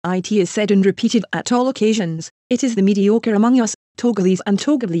It is said and repeated at all occasions, it is the mediocre among us, Togolese and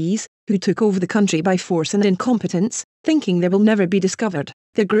Togolese, who took over the country by force and incompetence, thinking they will never be discovered.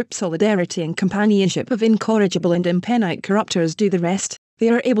 The group solidarity and companionship of incorrigible and impenite corruptors do the rest. They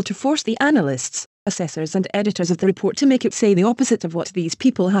are able to force the analysts, assessors and editors of the report to make it say the opposite of what these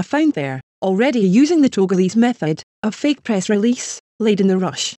people have found there. Already using the Togolese method, a fake press release, laid in the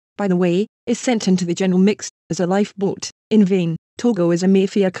rush, by the way, is sent into the general mix, as a lifeboat. In vain. Togo is a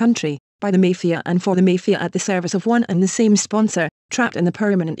mafia country, by the mafia and for the mafia at the service of one and the same sponsor, trapped in the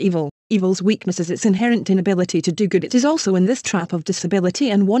permanent evil. Evil's weakness is its inherent inability to do good. It is also in this trap of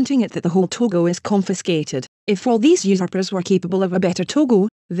disability and wanting it that the whole Togo is confiscated. If all these usurpers were capable of a better Togo,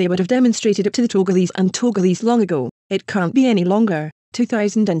 they would have demonstrated it to the Togolese and Togolese long ago. It can't be any longer.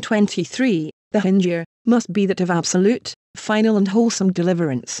 2023, the hinge year, must be that of absolute, final and wholesome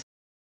deliverance.